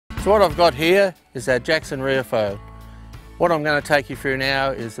So what I've got here is our Jackson rear foil. What I'm going to take you through now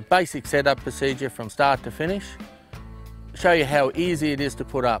is the basic setup procedure from start to finish. Show you how easy it is to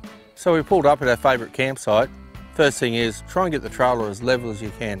put up. So we pulled up at our favourite campsite. First thing is try and get the trailer as level as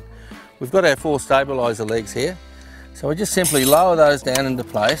you can. We've got our 4 stabiliser legs here. So we just simply lower those down into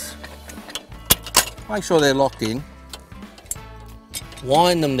place. Make sure they're locked in.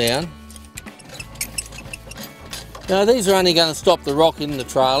 Wind them down. Now these are only going to stop the rock in the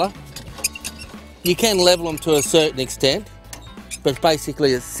trailer. You can level them to a certain extent, but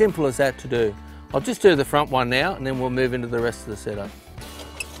basically it's simple as that to do. I'll just do the front one now and then we'll move into the rest of the setup.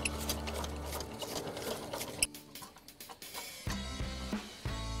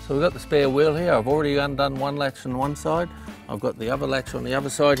 So we've got the spare wheel here. I've already undone one latch on one side. I've got the other latch on the other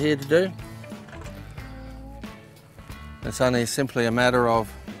side here to do. It's only simply a matter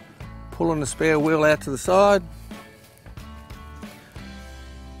of pulling the spare wheel out to the side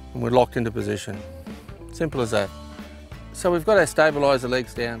and we're locked into position. Simple as that. So we've got our stabiliser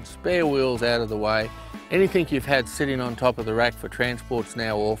legs down, spare wheels out of the way. Anything you've had sitting on top of the rack for transport's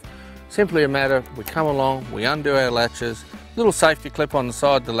now off. Simply a matter, we come along, we undo our latches, little safety clip on the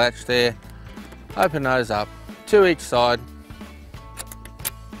side of the latch there, open those up, 2 each side.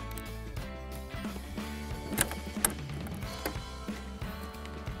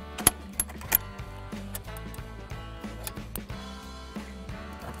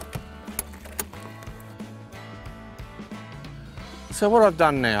 So what I've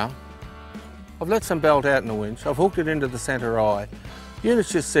done now, I've let some belt out in the winch, I've hooked it into the centre eye.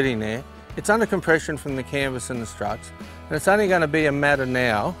 Unit's just sitting there, it's under compression from the canvas and the struts, and it's only going to be a matter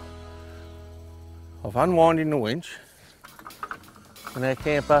now of unwinding the winch, and our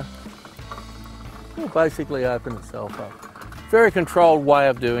camper will basically open itself up. Very controlled way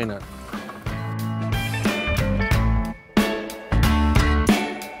of doing it.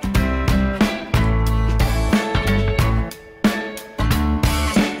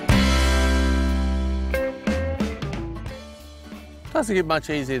 Doesn't get much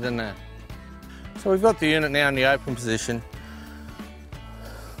easier than that. So we've got the unit now in the open position.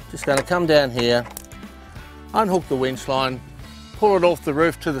 Just going to come down here, unhook the winch line, pull it off the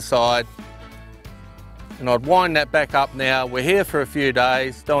roof to the side, and I'd wind that back up now. We're here for a few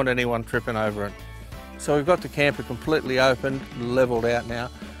days, don't want anyone tripping over it. So we've got the camper completely opened, levelled out now.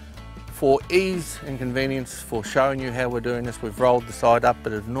 For ease and convenience for showing you how we're doing this, we've rolled the side up,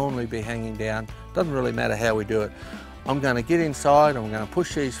 but it'd normally be hanging down. Doesn't really matter how we do it. I'm going to get inside, I'm going to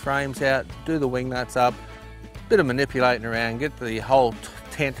push these frames out, do the wing nuts up, bit of manipulating around, get the whole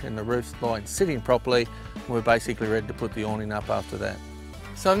tent and the roof line sitting properly, and we're basically ready to put the awning up after that.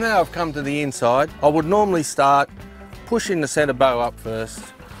 So now I've come to the inside. I would normally start pushing the centre bow up first.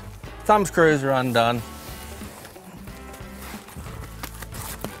 Thumb screws are undone.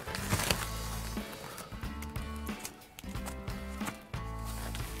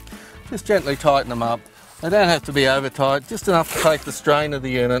 Just gently tighten them up. They don't have to be over tight, just enough to take the strain of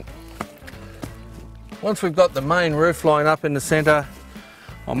the unit. Once we've got the main roof line up in the centre,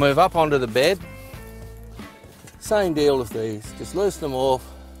 I'll move up onto the bed. Same deal with these, just loosen them off.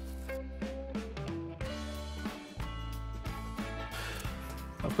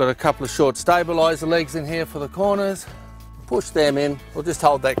 I've got a couple of short stabiliser legs in here for the corners. Push them in, we'll just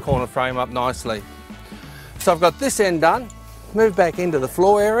hold that corner frame up nicely. So I've got this end done, move back into the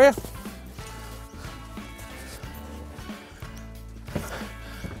floor area.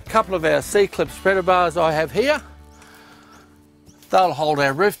 Couple of our C-clip spreader bars I have here. They'll hold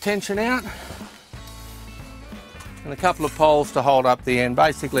our roof tension out. And a couple of poles to hold up the end.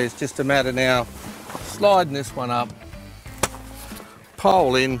 Basically it's just a matter now sliding this one up,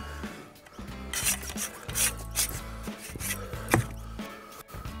 pole in,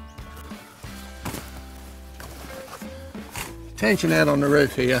 tension out on the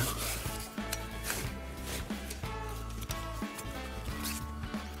roof here.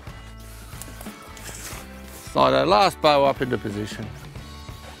 Slide our last bow up into position.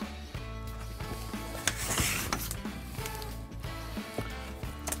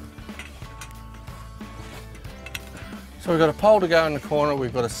 So we've got a pole to go in the corner,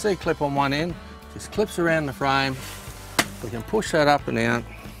 we've got a C-clip on one end, just clips around the frame. We can push that up and out,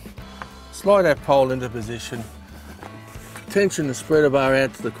 slide our pole into position, tension the spreader bar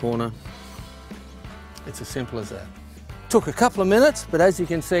out to the corner. It's as simple as that. Took a couple of minutes, but as you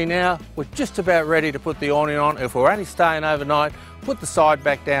can see now, we're just about ready to put the awning on. If we're only staying overnight, put the side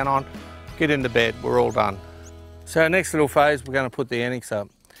back down on, get into bed, we're all done. So our next little phase, we're going to put the annex up.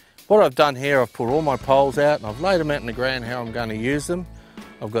 What I've done here, I've put all my poles out and I've laid them out in the ground how I'm going to use them.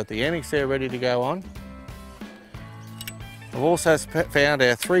 I've got the annex there ready to go on. I've also found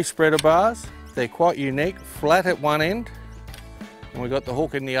our 3 spreader bars. They're quite unique, flat at one end, and we've got the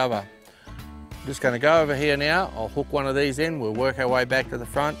hook in the other. I'm just going to go over here now. I'll hook one of these in. We'll work our way back to the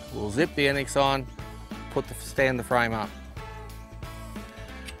front. We'll zip the NX on, stand the frame up.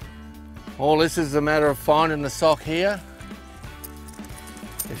 All this is a matter of finding the sock here.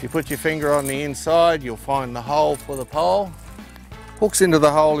 If you put your finger on the inside, you'll find the hole for the pole. Hooks into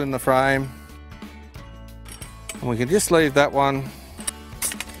the hole in the frame. And we can just leave that one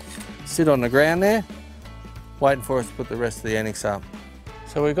sit on the ground there, waiting for us to put the rest of the NX up.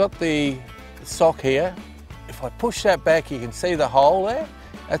 So we've got the sock here. If I push that back, you can see the hole there.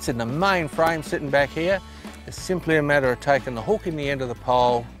 That's in the main frame sitting back here. It's simply a matter of taking the hook in the end of the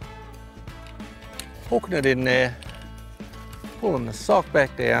pole, hooking it in there, pulling the sock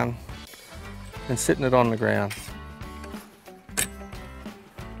back down and sitting it on the ground.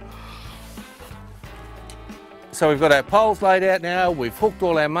 So we've got our poles laid out now. We've hooked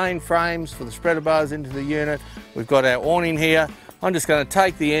all our main frames for the spreader bars into the unit. We've got our awning here. I'm just going to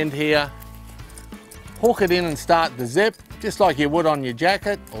take the end here, hook it in and start the zip, just like you would on your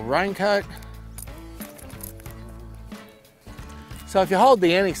jacket or raincoat. So if you hold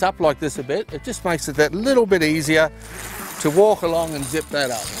the NX up like this a bit, it just makes it that little bit easier to walk along and zip that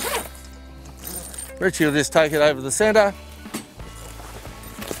up. Richie will just take it over the centre.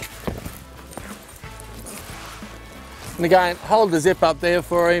 And again, hold the zip up there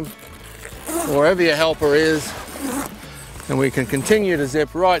for him, wherever your helper is, and we can continue to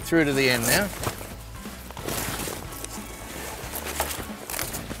zip right through to the end now.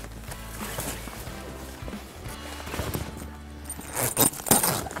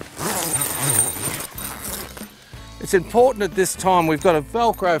 It's important at this time, we've got a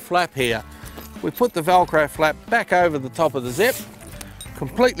Velcro flap here. We put the Velcro flap back over the top of the zip,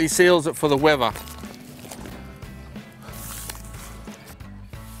 completely seals it for the weather.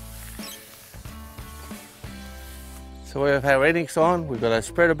 So we have our NX on, we've got our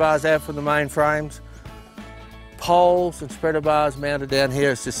spreader bars out for the main frames, poles and spreader bars mounted down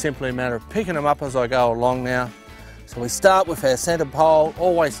here. It's just simply a matter of picking them up as I go along now. So we start with our centre pole,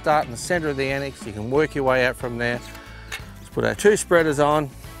 always start in the centre of the NX. You can work your way out from there. Let's put our 2 spreaders on.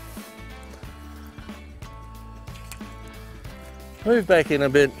 Move back in a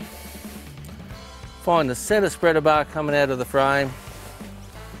bit. Find the centre spreader bar coming out of the frame.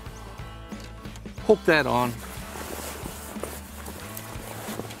 Hook that on.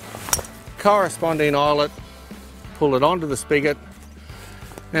 Corresponding eyelet, pull it onto the spigot.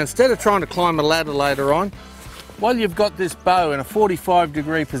 Now instead of trying to climb a ladder later on, while you've got this bow in a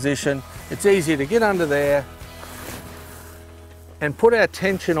 45-degree position, it's easier to get under there and put our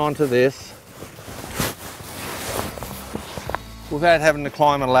tension onto this without having to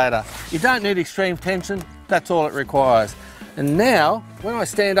climb a ladder. You don't need extreme tension, that's all it requires. And now, when I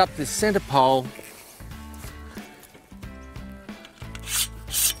stand up this centre pole,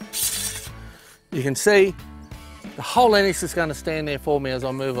 you can see the whole NX is going to stand there for me as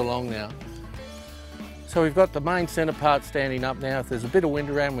I move along now. So we've got the main centre part standing up now. If there's a bit of wind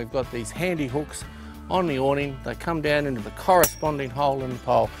around, we've got these handy hooks on the awning. They come down into the corresponding hole in the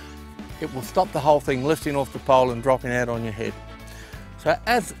pole. It will stop the whole thing lifting off the pole and dropping out on your head. So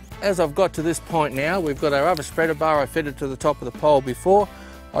as I've got to this point now, we've got our other spreader bar I fitted to the top of the pole before.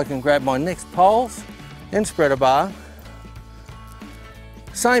 I can grab my next poles and spreader bar.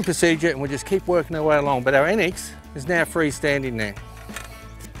 Same procedure, and we'll just keep working our way along, but our NX is now freestanding now.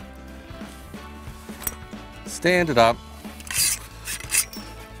 Stand it up.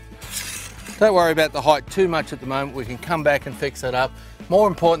 Don't worry about the height too much at the moment, we can come back and fix that up. More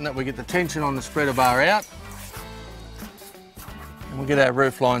important that we get the tension on the spreader bar out, and we'll get our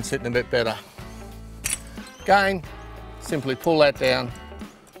roof line sitting a bit better. Again, simply pull that down,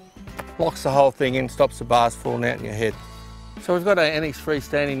 locks the whole thing in, stops the bars falling out in your head. So we've got our NX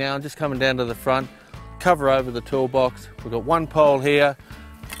freestanding now, just coming down to the front, cover over the toolbox. We've got one pole here,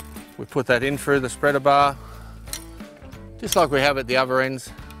 we put that in through the spreader bar, just like we have at the other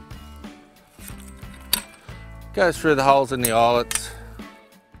ends. Goes through the holes in the eyelets.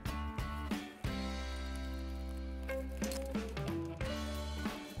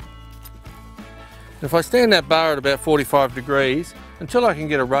 If I stand that bar at about 45 degrees, until I can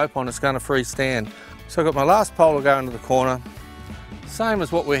get a rope on, it's going to freestand. So I've got my last pole to go into the corner, same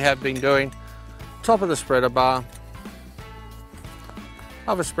as what we have been doing. Top of the spreader bar,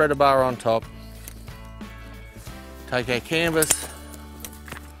 other spreader bar on top. Take our canvas,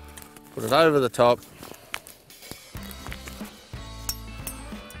 put it over the top,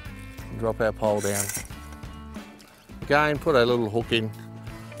 and drop our pole down. Again, put our little hook in,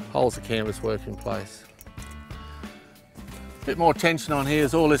 holds the canvas work in place. A bit more tension on here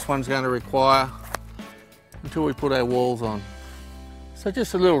is all this one's going to require until we put our walls on. So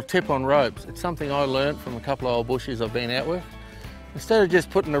just a little tip on ropes. It's something I learned from a couple of old bushies I've been out with. Instead of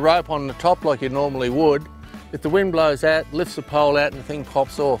just putting the rope on the top like you normally would, if the wind blows out, lifts the pole out and the thing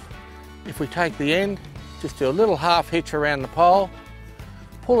pops off. If we take the end, just do a little half hitch around the pole,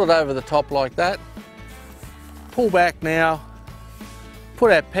 pull it over the top like that, pull back now,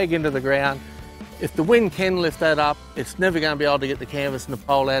 put our peg into the ground. If the wind can lift that up, it's never going to be able to get the canvas and the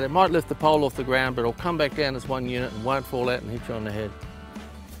pole out. It might lift the pole off the ground, but it'll come back down as one unit and won't fall out and hit you on the head.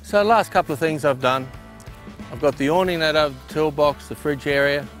 So the last couple of things I've done, I've got the awning out over the toolbox, the fridge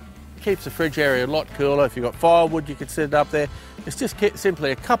area. Keeps the fridge area a lot cooler. If you've got firewood, you could set it up there. It's just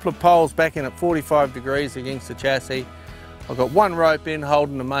simply a couple of poles back in at 45 degrees against the chassis. I've got one rope in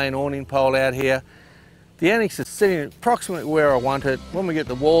holding the main awning pole out here. The annex is sitting approximately where I want it. When we get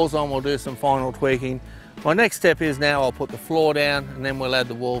the walls on, we'll do some final tweaking. My next step is now I'll put the floor down and then we'll add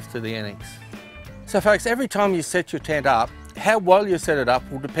the walls to the annex. So folks, every time you set your tent up, how well you set it up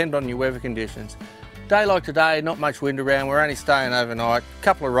will depend on your weather conditions. Day like today, not much wind around, we're only staying overnight, a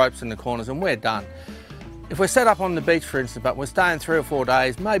couple of ropes in the corners and we're done. If we're set up on the beach for instance, but we're staying 3 or 4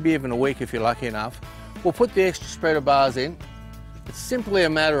 days, maybe even a week if you're lucky enough, we'll put the extra spreader bars in. It's simply a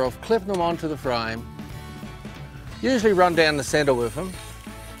matter of clipping them onto the frame, usually run down the centre with them.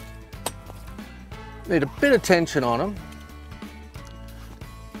 Need a bit of tension on them.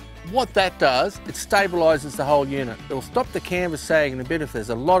 What that does, it stabilises the whole unit. It'll stop the canvas sagging a bit if there's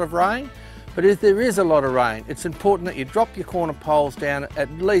a lot of rain. But if there is a lot of rain, it's important that you drop your corner poles down at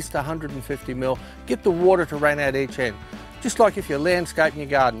least 150 mil. Get the water to run out each end. Just like if you're landscaping your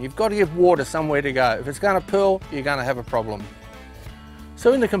garden, you've got to give water somewhere to go. If it's going to pool, you're going to have a problem.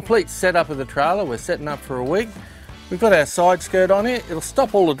 So in the complete setup of the trailer, we're setting up for a week. We've got our side skirt on here. It'll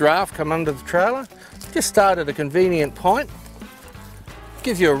stop all the draft come under the trailer. Just start at a convenient point.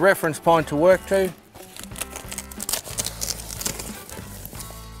 Gives you a reference point to work to.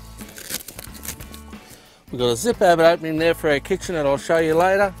 We've got a zip habit opening there for our kitchen that I'll show you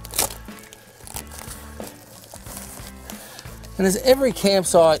later. And as every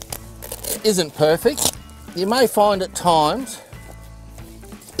campsite isn't perfect, you may find at times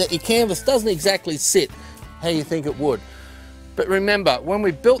that your canvas doesn't exactly sit how you think it would. But remember, when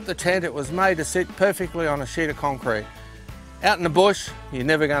we built the tent, it was made to sit perfectly on a sheet of concrete. Out in the bush, you're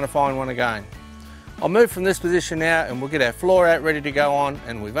never going to find one again. I'll move from this position now and we'll get our floor out ready to go on,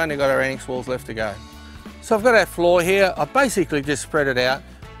 and we've only got our annex walls left to go. So I've got our floor here. I've basically just spread it out.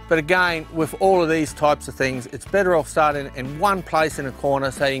 But again, with all of these types of things, it's better off starting in one place in a corner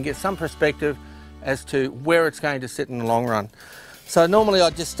so you can get some perspective as to where it's going to sit in the long run. So normally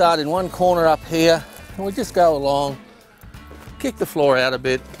I just start in one corner up here and we just go along, kick the floor out a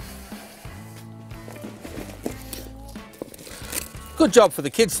bit. Good job for the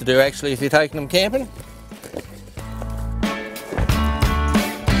kids to do actually if you're taking them camping.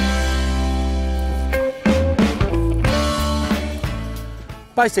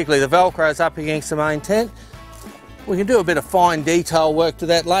 Basically the Velcro's up against the main tent. We can do a bit of fine detail work to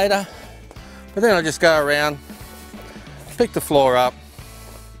that later, but then I just go around, pick the floor up,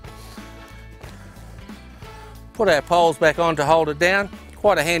 put our poles back on to hold it down.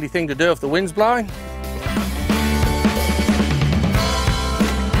 Quite a handy thing to do if the wind's blowing.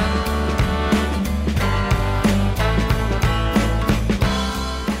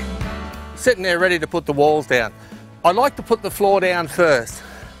 Sitting there ready to put the walls down. I like to put the floor down first.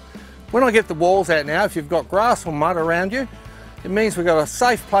 When I get the walls out now, if you've got grass or mud around you, it means we've got a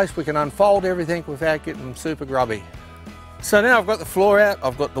safe place we can unfold everything without getting them super grubby. So now I've got the floor out,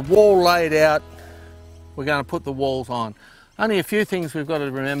 I've got the wall laid out, we're going to put the walls on. Only a few things we've got to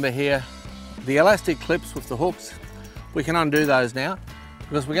remember here. The elastic clips with the hooks, we can undo those now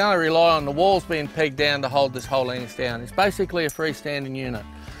because we're going to rely on the walls being pegged down to hold this whole annex down. It's basically a freestanding unit.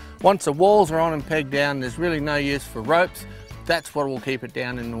 Once the walls are on and pegged down, there's really no use for ropes. That's what will keep it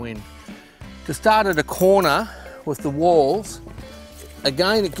down in the wind. To start at a corner with the walls,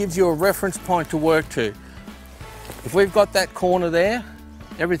 again, it gives you a reference point to work to. If we've got that corner there,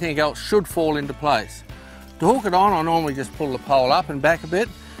 everything else should fall into place. To hook it on, I normally just pull the pole up and back a bit.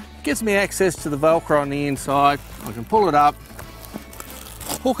 It gives me access to the Velcro on the inside. I can pull it up,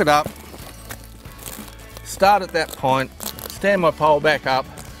 hook it up, start at that point, stand my pole back up,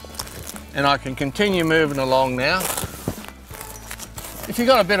 and I can continue moving along now. If you've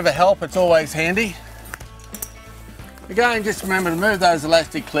got a bit of a help, it's always handy. Again, just remember to move those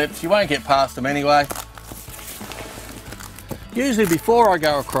elastic clips. You won't get past them anyway. Usually before I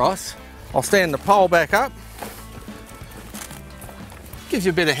go across, I'll stand the pole back up. Gives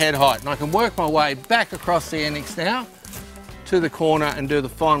you a bit of head height, and I can work my way back across the annex now to the corner and do the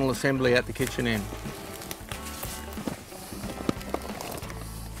final assembly at the kitchen end.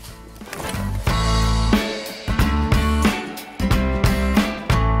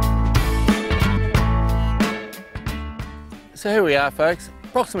 So here we are, folks,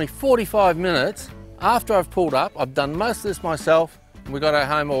 approximately 45 minutes after I've pulled up. I've done most of this myself, and we got our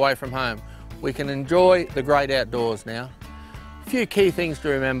home away from home. We can enjoy the great outdoors now. A few key things to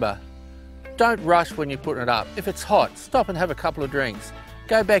remember. Don't rush when you're putting it up. If it's hot, stop and have a couple of drinks.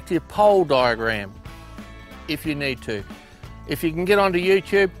 Go back to your pole diagram if you need to. If you can get onto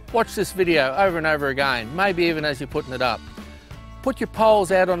YouTube, watch this video over and over again, maybe even as you're putting it up. Put your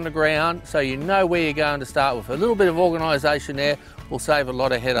poles out on the ground so you know where you're going to start with. A little bit of organisation there will save a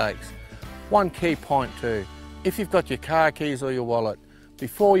lot of headaches. One key point too, if you've got your car keys or your wallet,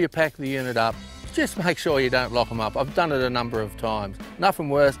 before you pack the unit up, just make sure you don't lock them up. I've done it a number of times. Nothing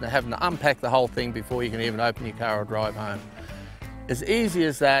worse than having to unpack the whole thing before you can even open your car or drive home. As easy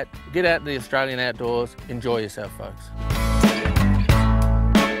as that, get out in the Australian outdoors, enjoy yourself, folks.